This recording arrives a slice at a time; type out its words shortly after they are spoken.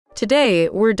Today,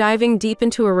 we're diving deep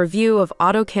into a review of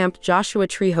AutoCamp Joshua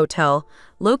Tree Hotel,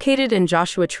 located in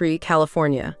Joshua Tree,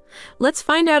 California. Let's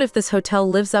find out if this hotel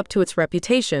lives up to its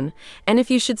reputation and if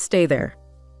you should stay there.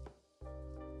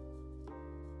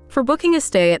 For booking a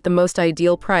stay at the most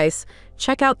ideal price,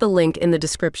 check out the link in the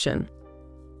description.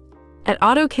 At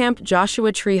AutoCamp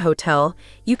Joshua Tree Hotel,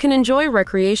 you can enjoy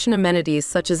recreation amenities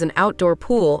such as an outdoor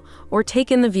pool or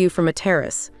take in the view from a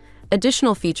terrace.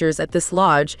 Additional features at this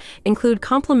lodge include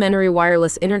complimentary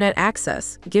wireless internet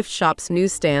access, gift shops,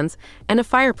 newsstands, and a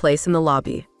fireplace in the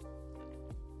lobby.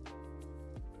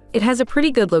 It has a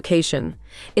pretty good location.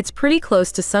 It's pretty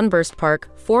close to Sunburst Park,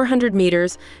 400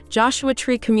 meters, Joshua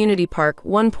Tree Community Park,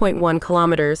 1.1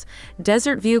 kilometers,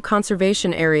 Desert View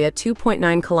Conservation Area,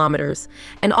 2.9 kilometers,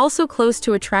 and also close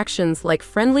to attractions like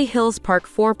Friendly Hills Park,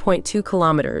 4.2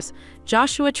 kilometers,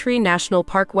 Joshua Tree National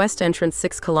Park West Entrance,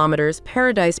 6 kilometers,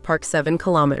 Paradise Park, 7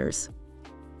 kilometers.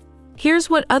 Here's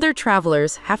what other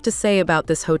travelers have to say about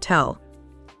this hotel.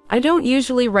 I don't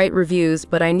usually write reviews,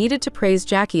 but I needed to praise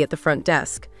Jackie at the front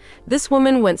desk. This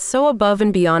woman went so above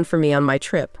and beyond for me on my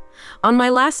trip. On my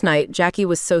last night, Jackie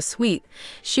was so sweet.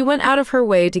 She went out of her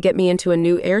way to get me into a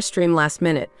new Airstream last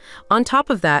minute. On top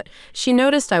of that, she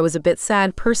noticed I was a bit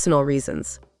sad, personal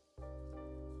reasons.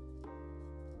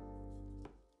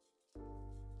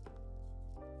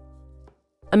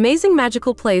 Amazing,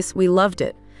 magical place, we loved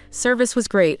it. Service was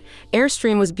great,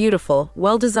 Airstream was beautiful,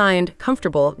 well-designed,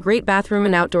 comfortable, great bathroom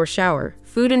and outdoor shower,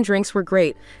 food and drinks were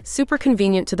great, super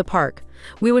convenient to the park.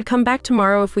 We would come back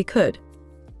tomorrow if we could.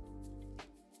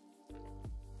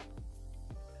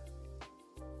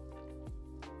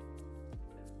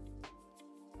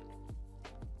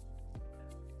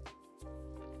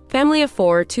 Family of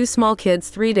 4, 2 small kids,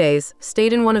 3 days,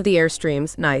 stayed in one of the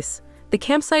Airstreams, nice. The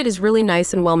campsite is really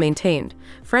nice and well-maintained.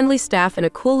 Friendly staff and a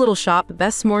cool little shop,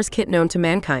 best s'mores kit known to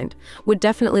mankind. Would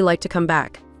definitely like to come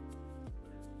back.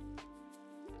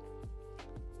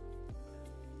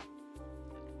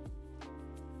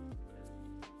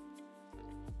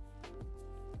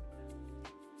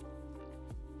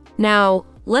 Now,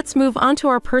 let's move on to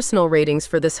our personal ratings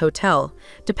for this hotel,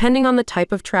 depending on the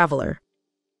type of traveler.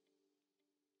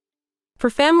 For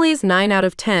families, 9 out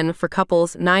of 10, for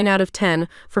couples, 9 out of 10,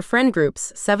 for friend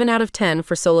groups, 7 out of 10,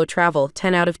 for solo travel,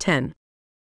 10 out of 10.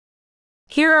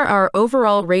 Here are our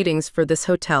overall ratings for this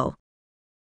hotel.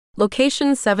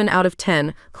 Location, 7 out of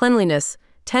 10, cleanliness,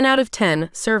 10 out of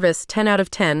 10, service, 10 out of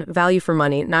 10, value for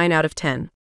money, 9 out of 10.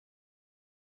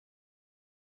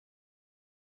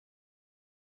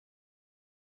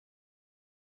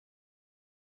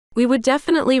 We would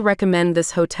definitely recommend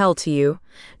this hotel to you,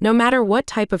 no matter what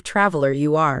type of traveler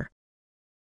you are.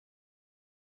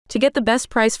 To get the best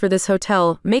price for this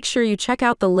hotel, make sure you check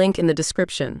out the link in the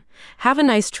description. Have a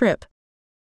nice trip.